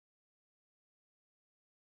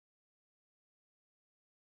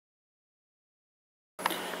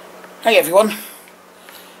Hey everyone,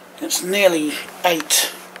 it's nearly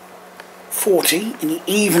 8:40 in the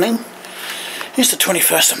evening. It's the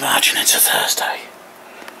 21st of March and it's a Thursday.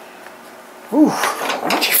 Ooh, I'm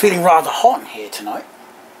actually feeling rather hot in here tonight.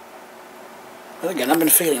 But again, I've been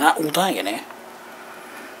feeling that all day in here.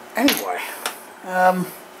 Anyway, a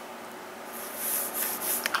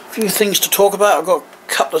few things to talk about. I've got a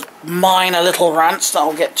couple of minor little rants that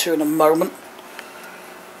I'll get to in a moment.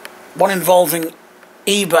 One involving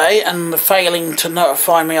eBay and the failing to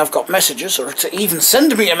notify me I've got messages, or to even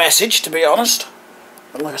send me a message, to be honest.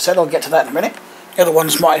 But like I said, I'll get to that in a minute. The other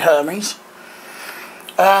one's my Hermes.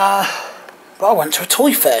 But I went to a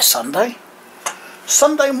toy fair Sunday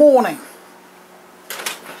morning,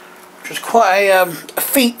 which was quite a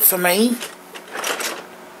feat for me.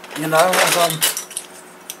 You know, as I'm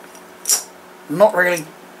not really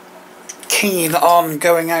keen on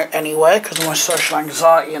going out anywhere because of my social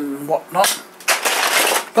anxiety and whatnot.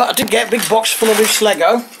 But I did get a big box full of loose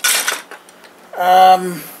Lego.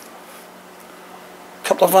 A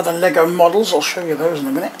couple of other Lego models, I'll show you those in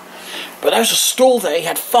a minute. But there was a stall there, he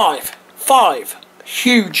had five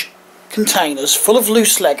huge containers full of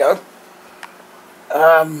loose Lego.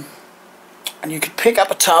 And you could pick up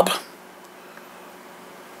a tub,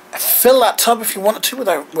 fill that tub if you wanted to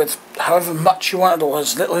with however much you wanted or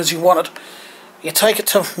as little as you wanted. You take it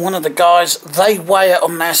to one of the guys, they weigh it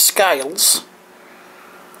on their scales.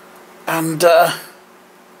 And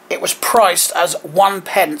it was priced as 1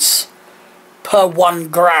 pence per 1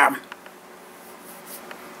 gram,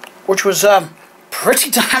 which was pretty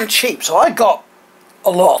damn cheap. So I got a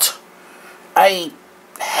lot, a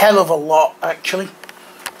hell of a lot actually.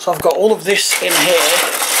 So I've got all of this in here,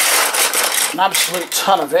 an absolute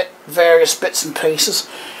ton of it, various bits and pieces.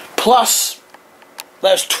 Plus,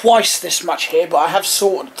 there's twice this much here, but I have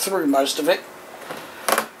sorted through most of it.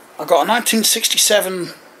 I got a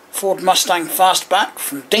 1967 Ford Mustang Fastback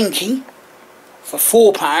from Dinky for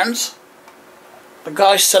 £4. The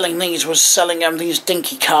guy selling these was selling these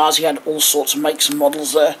Dinky cars. He had all sorts of makes and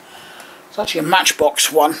models there. It's actually a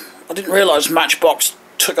Matchbox one. I didn't realise Matchbox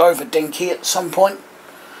took over Dinky at some point.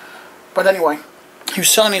 But anyway, he was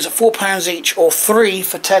selling these at £4 each, or 3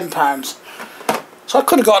 for £10. So I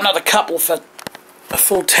could have got another couple for a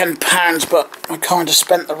full £10, but I kind of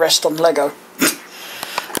spent the rest on Lego.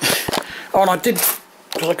 Oh, and I did,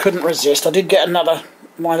 because I couldn't resist, I did get another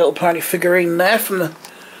My Little Pony figurine there from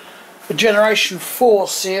the Generation 4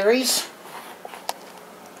 series,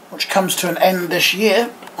 which comes to an end this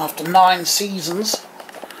year after 9 seasons.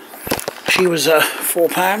 She was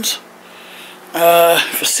 £4.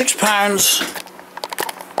 For £6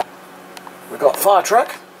 we got Fire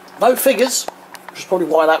Truck. No figures, which is probably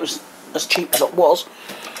why that was as cheap as it was.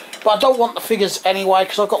 But I don't want the figures anyway,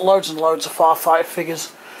 because I've got loads and loads of Firefighter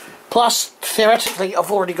figures. Plus, theoretically,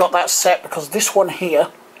 I've already got that set because this one here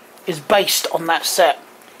is based on that set.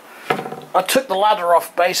 I took the ladder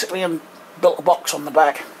off, basically, and built a box on the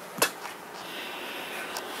back.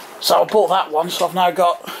 So I bought that one, so I've now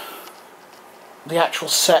got the actual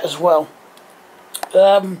set as well.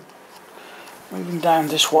 Moving down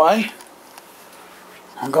this way,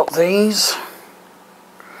 I've got these.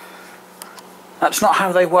 That's not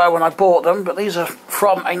how they were when I bought them, but these are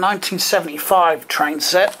from a 1975 train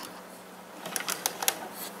set.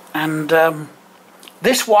 And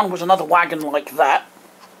this one was another wagon like that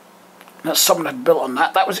someone had built on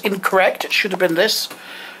that. That was incorrect, it should have been this.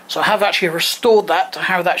 So I have actually restored that to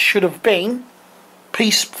how that should have been,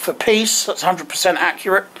 piece for piece. That's 100%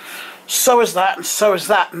 accurate. So is that, and so is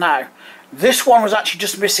that now. This one was actually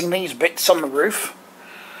just missing these bits on the roof.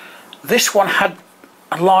 This one had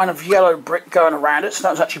a line of yellow brick going around it, so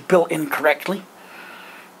that was actually built incorrectly.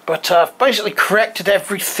 But basically corrected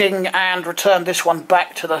everything and returned this one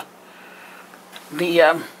back to the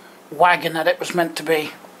wagon that it was meant to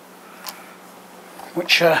be.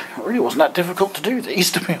 Which really wasn't that difficult to do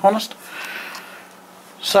these, to be honest.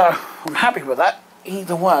 So I'm happy with that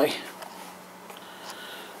either way.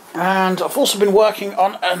 And I've also been working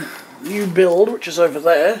on a new build, which is over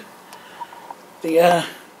there. The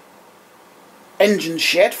engine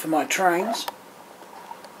shed for my trains,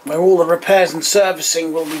 where all the repairs and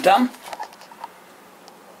servicing will be done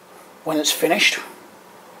when it's finished.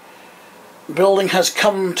 The building has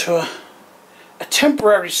come to a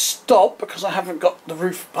temporary stop because I haven't got the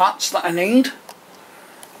roof parts that I need,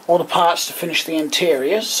 or the parts to finish the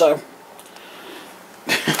interior, so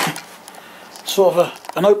sort of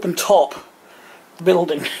an open top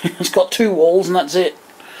building. It's got 2 walls and that's it.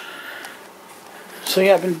 So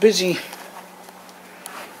yeah, I've been busy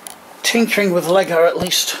tinkering with Lego at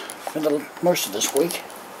least for most of this week.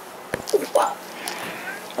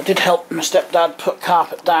 I did help my stepdad put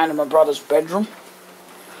carpet down in my brother's bedroom.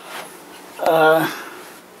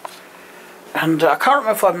 And I can't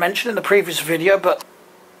remember if I mentioned in the previous video, but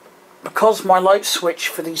because my light switch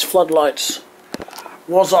for these floodlights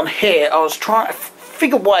was on here, I was trying to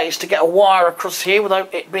figure ways to get a wire across here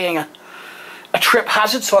without it being a trip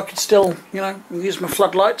hazard, so I could still, you know, use my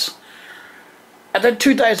floodlights. And then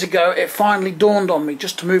 2 days ago it finally dawned on me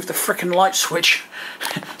just to move the frickin' light switch.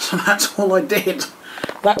 So that's all I did.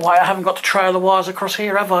 That way I haven't got to trail the wires across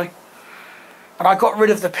here, have I? And I got rid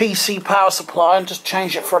of the PC power supply and just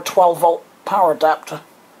changed it for a 12 volt power adapter.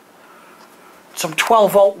 Some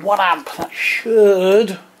 12 volt 1 amp. That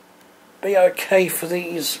should be okay for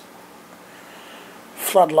these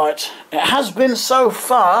floodlights. It has been so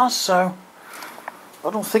far, so I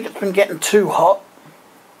don't think it's been getting too hot.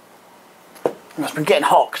 It's been getting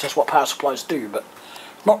hot because that's what power supplies do, but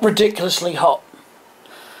not ridiculously hot.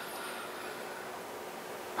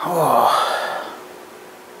 Oh.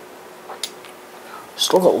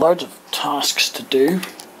 Still got loads of tasks to do.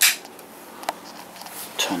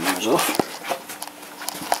 Turn those off.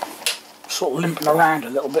 Sort of limping around a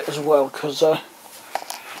little bit as well because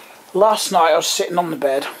last night I was sitting on the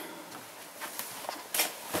bed.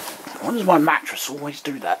 Why does my mattress always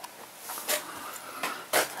do that?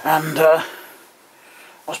 And I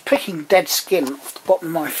was picking dead skin off the bottom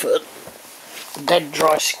of my foot. Dead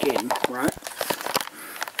dry skin, right?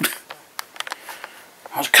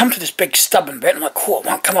 I was come to this big stubborn bit and my cord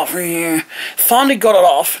won't come off. Finally got it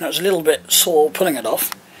off, and it was a little bit sore pulling it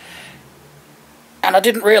off. And I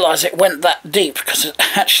didn't realise it went that deep, because it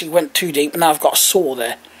actually went too deep, and now I've got a sore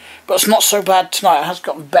there. But it's not so bad tonight. It has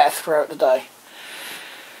gotten better throughout the day.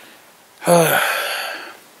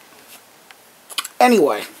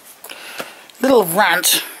 Anyway, little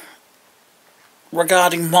rant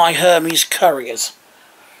regarding My Hermes Couriers.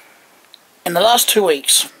 In the last 2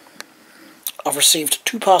 weeks, I've received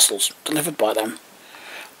 2 parcels delivered by them.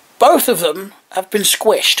 Both of them have been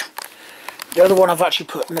squished. The other one I've actually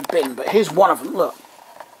put in the bin, but here's one of them, look.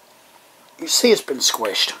 You see it's been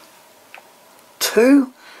squished.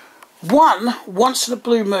 2, 1, once in a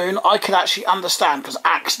blue moon, I could actually understand, because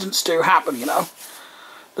accidents do happen, you know.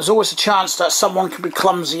 There's always a chance that someone can be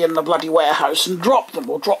clumsy in the bloody warehouse and drop them,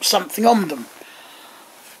 or drop something on them.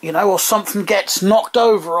 You know, or something gets knocked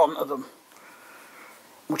over onto them.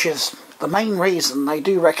 Which is the main reason they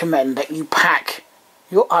do recommend that you pack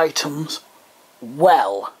your items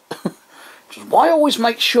well. Which is why I always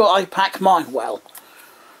make sure I pack mine well.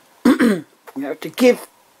 You know, to give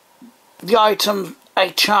the item a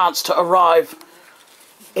chance to arrive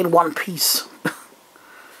in one piece.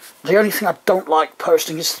 The only thing I don't like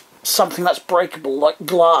posting is something that's breakable, like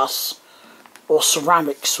glass or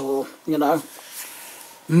ceramics or, you know,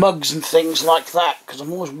 mugs and things like that, because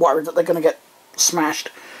I'm always worried that they're going to get smashed.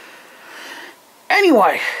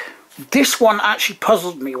 Anyway, this one actually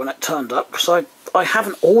puzzled me when it turned up, because I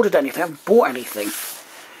haven't ordered anything, I haven't bought anything.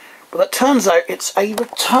 But it turns out it's a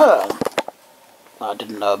return I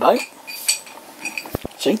didn't know about.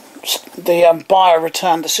 See, the buyer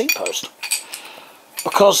returned the seat post.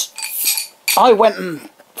 Because I went and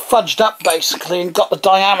fudged up basically and got the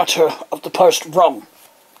diameter of the post wrong.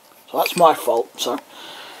 So that's my fault. So,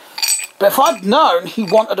 but if I'd known he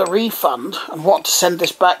wanted a refund and wanted to send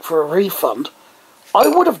this back for a refund, I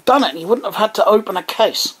would have done it and he wouldn't have had to open a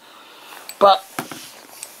case. But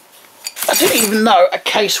I didn't even know a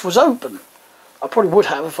case was open. I probably would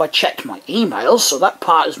have if I checked my emails, so that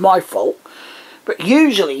part is my fault. But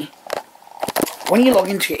usually, when you log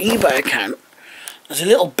into your eBay account, there's a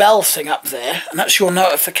little bell thing up there, and that's your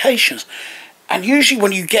notifications. And usually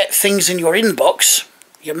when you get things in your inbox,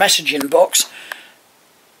 your message inbox,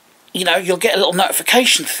 you know, you'll get a little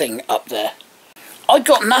notification thing up there. I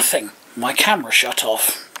got nothing. My camera shut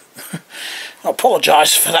off. I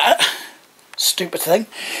apologise for that. Stupid thing.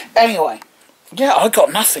 Anyway, yeah, I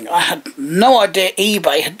got nothing. I had no idea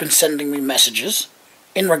eBay had been sending me messages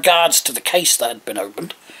in regards to the case that had been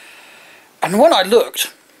opened. And when I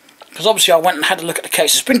looked, because obviously I went and had a look at the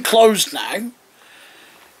case, it's been closed now,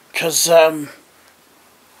 because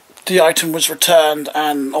the item was returned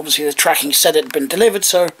and obviously the tracking said it had been delivered,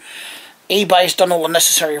 so eBay's done all the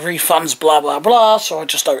necessary refunds, blah blah blah, so I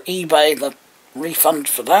just owe eBay the refund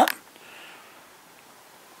for that,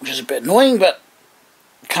 which is a bit annoying, but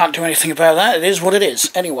can't do anything about that. It is what it is.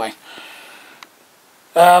 Anyway,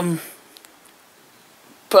 but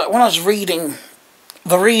when I was reading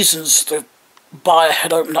the reasons the buyer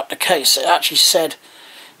had opened up the case, it actually said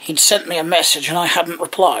he'd sent me a message and I hadn't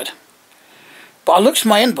replied. But I looked at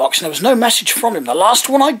my inbox and there was no message from him. The last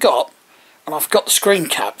one I got, and I've got the screen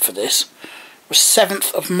cap for this, was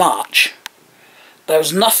 7th of March. There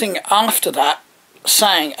was nothing after that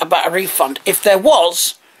saying about a refund. If there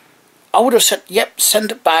was, I would have said, yep,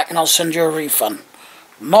 send it back and I'll send you a refund.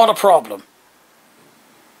 Not a problem.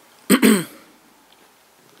 You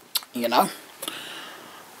know?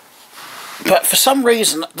 But for some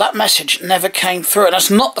reason, that message never came through. And that's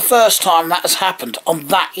not the first time that has happened on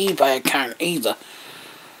that eBay account either.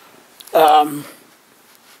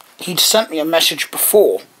 He'd sent me a message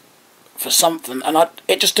before for something, and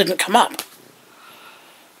it just didn't come up.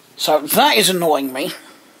 So that is annoying me.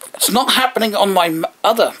 It's not happening on my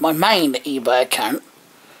main eBay account.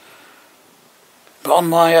 But on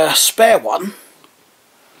my spare one,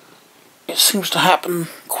 it seems to happen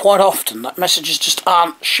quite often that messages just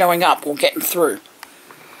aren't showing up or getting through.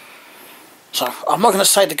 So I'm not going to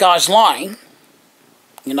say the guy's lying,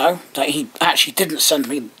 you know, that he actually didn't send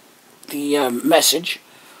me the message.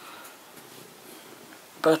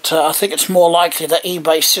 But I think it's more likely that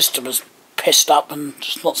eBay's system is pissed up and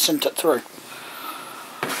just not sent it through.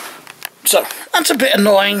 So that's a bit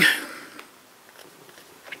annoying.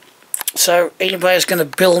 So eBay is going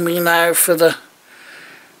to bill me now for the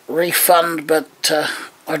refund, but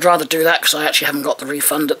I'd rather do that because I actually haven't got the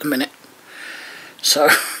refund at the minute. So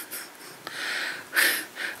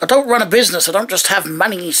I don't run a business. I don't just have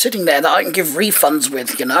money sitting there that I can give refunds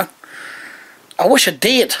with, you know. I wish I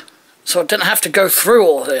did, so I didn't have to go through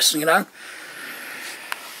all this, you know.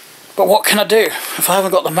 But what can I do? If I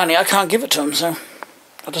haven't got the money, I can't give it to them, so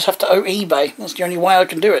I just have to owe eBay. That's the only way I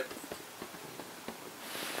can do it.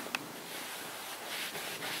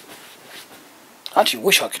 I actually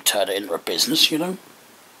wish I could turn it into a business, you know.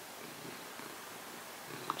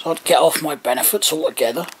 So I'd get off my benefits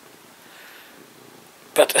altogether.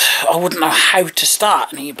 But I wouldn't know how to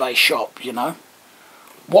start an eBay shop, you know.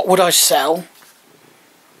 What would I sell?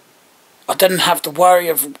 I didn't have the worry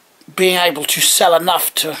of being able to sell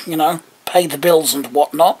enough to, you know, pay the bills and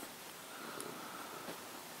whatnot.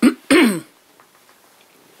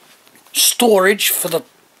 Storage for the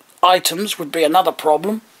items would be another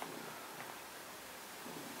problem.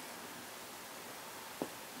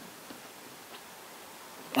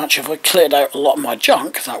 Actually, if I cleared out a lot of my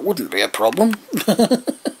junk, that wouldn't be a problem.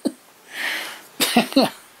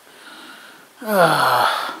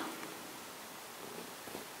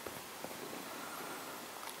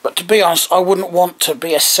 But to be honest, I wouldn't want to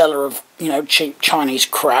be a seller of, you know, cheap Chinese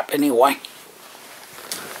crap anyway.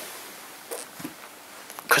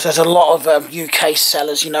 Because there's a lot of UK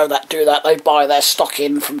sellers, you know, that do that. They buy their stock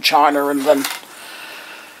in from China and then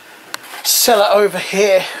sell it over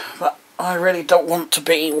here. But I really don't want to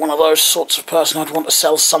be one of those sorts of person. I'd want to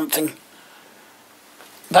sell something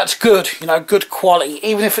that's good, you know, good quality,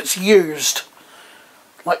 even if it's used.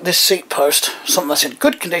 Like this seat post, something that's in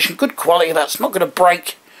good condition, good quality, that's not going to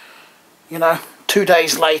break, you know, 2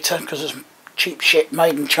 days later because it's cheap shit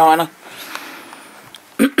made in China.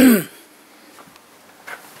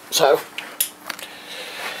 So,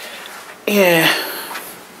 yeah.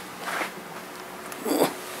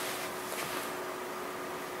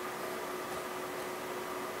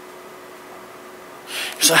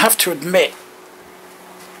 Because I have to admit,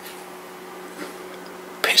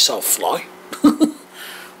 piss off fly. I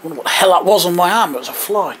wonder what the hell that was on my arm. It was a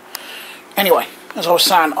fly. Anyway, as I was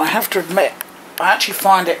saying, I have to admit, I actually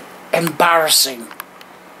find it embarrassing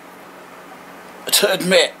to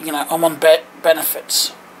admit, you know, I'm on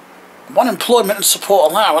benefits. I'm on employment and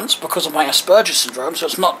support allowance because of my Asperger's syndrome, so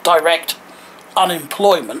it's not direct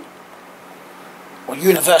unemployment, or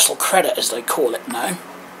universal credit as they call it now.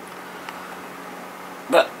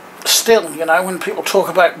 But still, you know, when people talk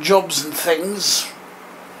about jobs and things,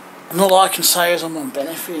 and all I can say is I'm on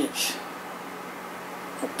benefits,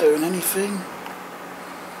 not doing anything.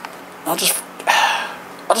 I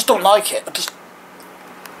just don't like it.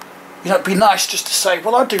 You know, it'd be nice just to say,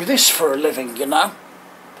 well, I do this for a living, you know.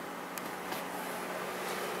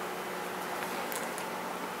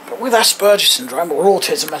 But with Asperger's syndrome, or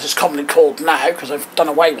autism as it's commonly called now, because I've done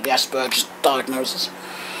away with the Asperger's diagnosis,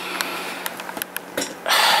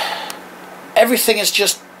 everything is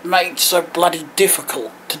just made so bloody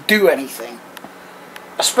difficult to do anything.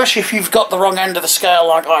 Especially if you've got the wrong end of the scale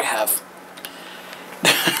like I have.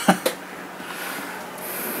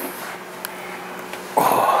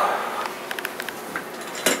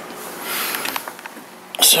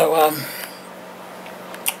 So,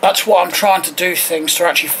 that's why I'm trying to do things to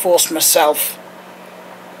actually force myself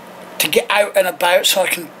to get out and about so I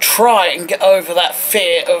can try and get over that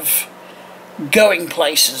fear of going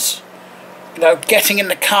places. You know, getting in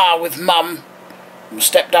the car with mum, my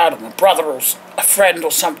stepdad, or my brother, or a friend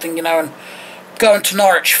or something, you know, and going to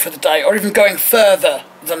Norwich for the day, or even going further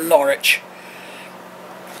than Norwich.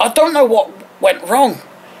 I don't know what went wrong.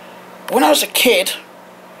 When I was a kid,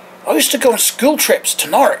 I used to go on school trips to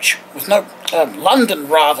Norwich, with no, London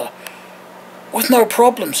rather, with no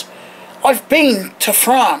problems. I've been to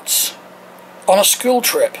France on a school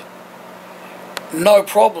trip, no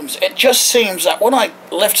problems. It just seems that when I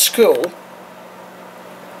left school,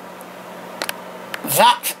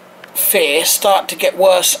 that fear started to get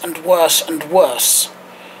worse and worse and worse.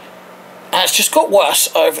 And it's just got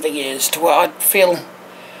worse over the years to where I feel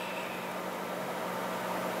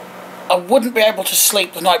I wouldn't be able to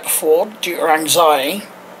sleep the night before due to anxiety,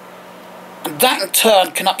 and that in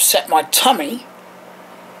turn can upset my tummy,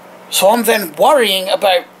 so I'm then worrying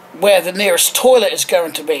about where the nearest toilet is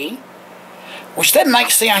going to be, which then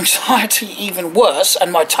makes the anxiety even worse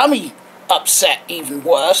and my tummy upset even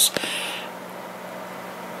worse.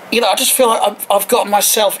 You know, I just feel like I've gotten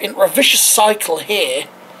myself into a vicious cycle here,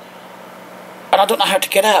 and I don't know how to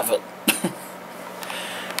get out of it.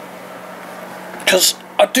 Because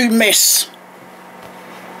I do miss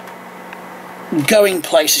going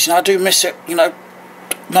places, you know, I do miss it, you know.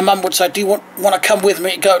 My mum would say, do you want to come with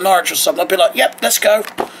me to go to Norwich or something? I'd be like, yep, let's go.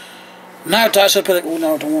 Nowadays I'd be like, oh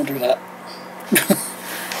no, I don't want to do that.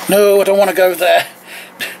 No, I don't want to go there.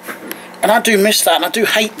 And I do miss that, and I do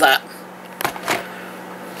hate that.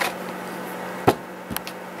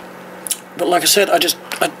 But like I said, I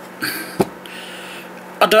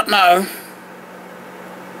don't know.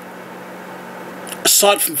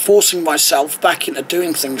 Aside from forcing myself back into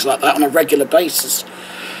doing things like that on a regular basis,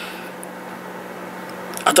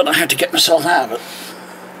 I don't know how to get myself out of it.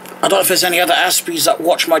 I don't know if there's any other Aspies that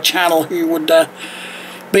watch my channel who would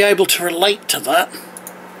be able to relate to that.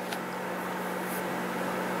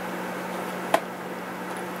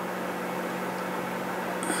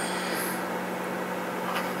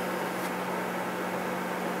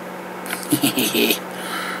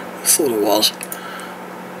 I thought it was.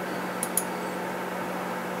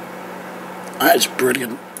 That is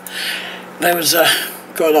brilliant. There was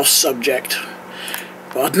going off subject,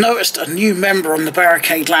 but I'd noticed a new member on the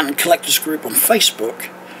Barricade Lantern Collectors group on Facebook,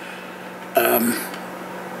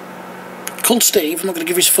 called Steve. I'm not going to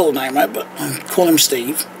give his full name out, but I'll call him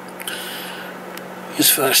Steve, his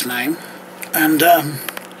first name. And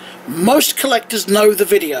most collectors know the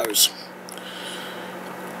videos.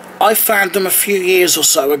 I found them a few years or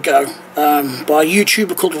so ago by a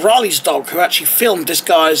YouTuber called Riley's Dog, who actually filmed this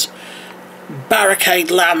guy's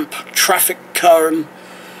barricade lamp, traffic cone,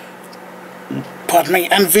 pardon me,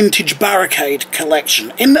 and vintage barricade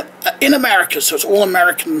collection in America. So it's all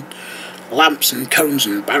American lamps and cones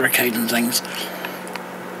and barricade and things.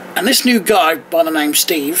 And this new guy by the name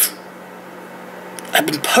Steve had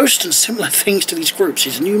been posting similar things to these groups.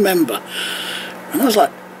 He's a new member, and I was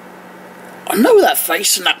like, I know that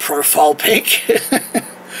face and that profile pic.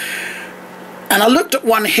 And I looked at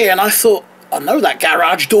one here and I thought, I know that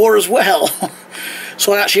garage door as well.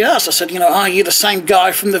 So I actually asked, I said, you know, are you the same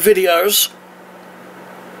guy from the videos?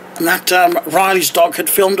 And that Riley's Dog had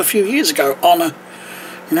filmed a few years ago on a,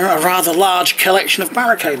 you know, a rather large collection of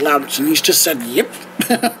barricade lamps, and he's just said, yep.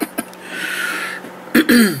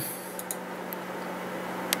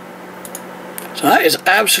 So that is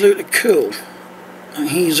absolutely cool. And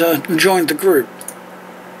he's joined the group.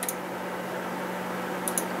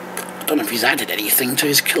 I don't know if he's added anything to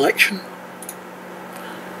his collection.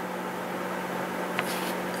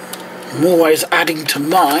 I'm always adding to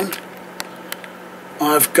mine.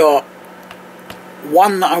 I've got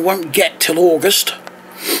one that I won't get till August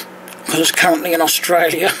because it's currently in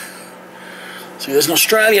Australia. So there's an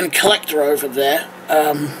Australian collector over there.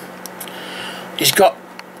 He's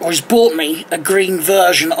bought me a green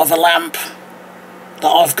version of a lamp that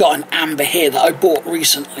I've got in amber here that I bought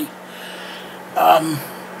recently. And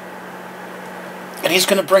he's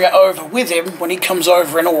going to bring it over with him when he comes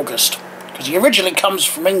over in August, because he originally comes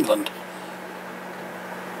from England.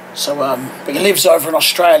 So, but he lives over in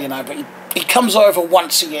Australia now, but he comes over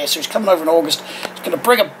once a year, so he's coming over in August. He's going to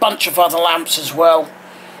bring a bunch of other lamps as well.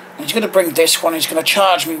 And he's going to bring this one. He's going to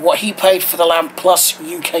charge me what he paid for the lamp plus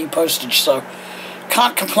UK postage, so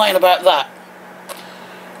can't complain about that.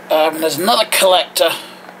 And there's another collector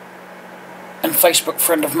and Facebook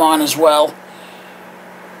friend of mine as well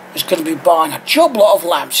who's going to be buying a job lot of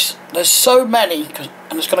lamps. There's so many,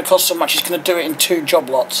 and it's going to cost so much, he's going to do it in 2 job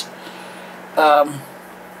lots.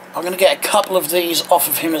 I'm going to get a couple of these off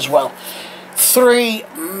of him as well. 3,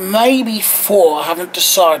 maybe 4, I haven't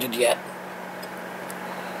decided yet.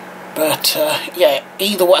 But yeah,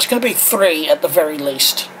 either way, it's going to be 3 at the very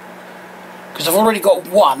least, because I've already got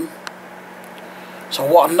 1. So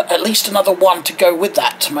I want at least another 1 to go with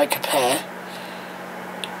that to make a pair.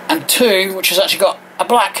 And 2, which has actually got a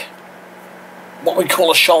black what we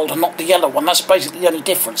call a shoulder, not the yellow one. That's basically the only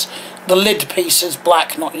difference. The lid piece is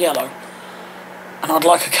black, not yellow. And I'd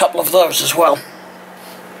like a couple of those as well.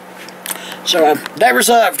 So they're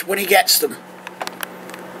reserved when he gets them.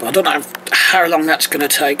 But I don't know how long that's going to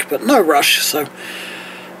take, but no rush, so...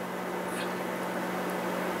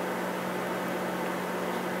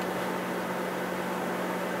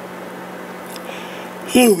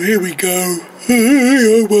 Oh, here we go.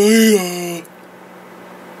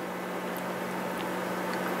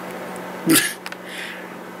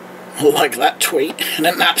 I like that tweet, and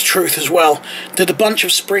then that's truth as well. Did a bunch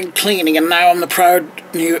of spring cleaning, and now I'm the proud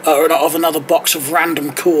new owner of another box of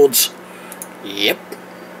random cords. Yep.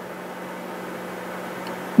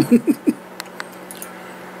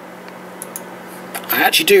 I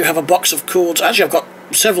actually do have a box of cords. Actually, I've got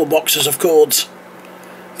several boxes of cords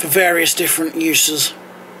for various different uses.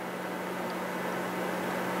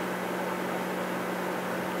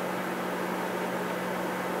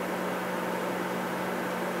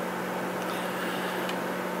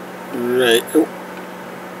 Right. Oh.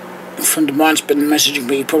 A friend of mine's been messaging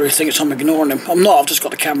me. He probably thinks I'm ignoring him. I'm not, I've just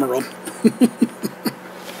got the camera on.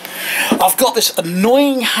 I've got this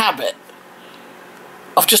annoying habit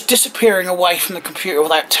of just disappearing away from the computer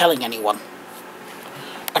without telling anyone.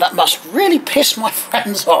 And that must really piss my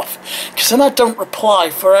friends off, because then I don't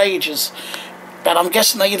reply for ages. And I'm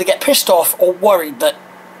guessing they either get pissed off or worried that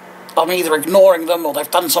I'm either ignoring them or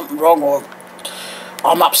they've done something wrong or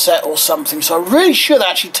I'm upset or something. So I really should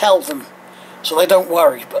actually tell them so they don't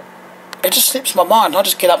worry, but it just slips my mind. I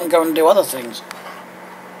just get up and go and do other things.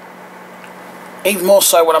 Even more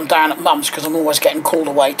so when I'm down at Mum's, because I'm always getting called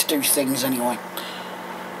away to do things anyway.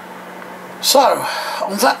 So,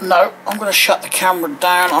 on that note, I'm going to shut the camera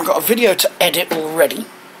down. I've got a video to edit already.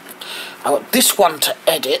 I've got this one to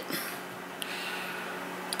edit.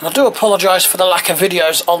 And I do apologise for the lack of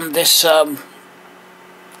videos on this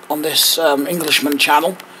Englishman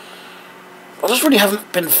channel. I just really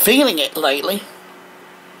haven't been feeling it lately.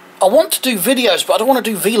 I want to do videos, but I don't want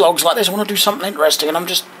to do vlogs like this. I want to do something interesting,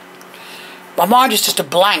 and my mind is just a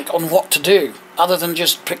blank on what to do, other than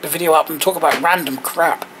just pick the video up and talk about random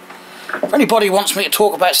crap. If anybody wants me to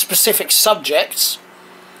talk about specific subjects,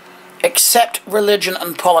 except religion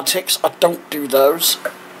and politics, I don't do those.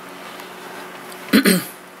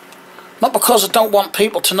 Not because I don't want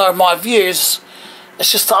people to know my views,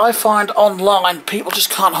 it's just that I find online people just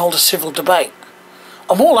can't hold a civil debate.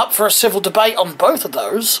 I'm all up for a civil debate on both of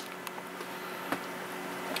those,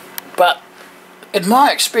 but in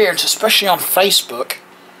my experience, especially on Facebook,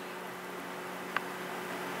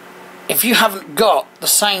 if you haven't got the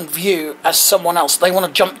same view as someone else, they want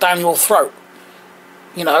to jump down your throat,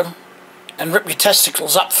 you know, and rip your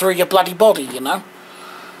testicles up through your bloody body, you know.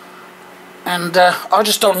 And I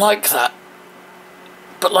just don't like that.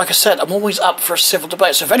 But like I said, I'm always up for a civil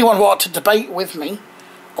debate. So if anyone wanted to debate with me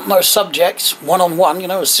on those subjects, one-on-one, you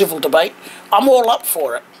know, a civil debate, I'm all up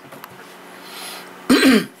for it.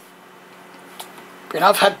 You know,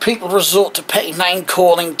 I've had people resort to petty name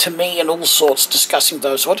calling to me and all sorts discussing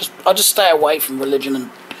those. So I just stay away from religion and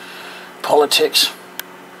politics.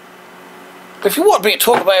 But if you want me to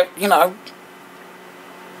talk about, you know,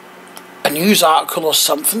 a news article or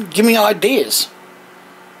something, give me ideas.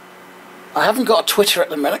 I haven't got a Twitter at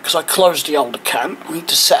the minute because I closed the old account. I need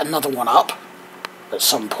to set another one up at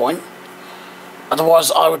some point. Otherwise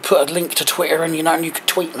I would put a link to Twitter and, you know, and you could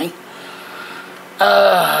tweet me.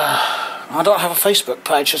 I don't have a Facebook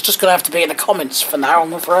page. It's just going to have to be in the comments for now,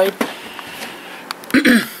 I'm afraid.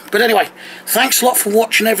 But anyway, thanks a lot for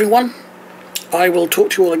watching, everyone. I will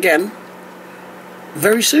talk to you all again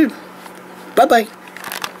very soon. Bye-bye.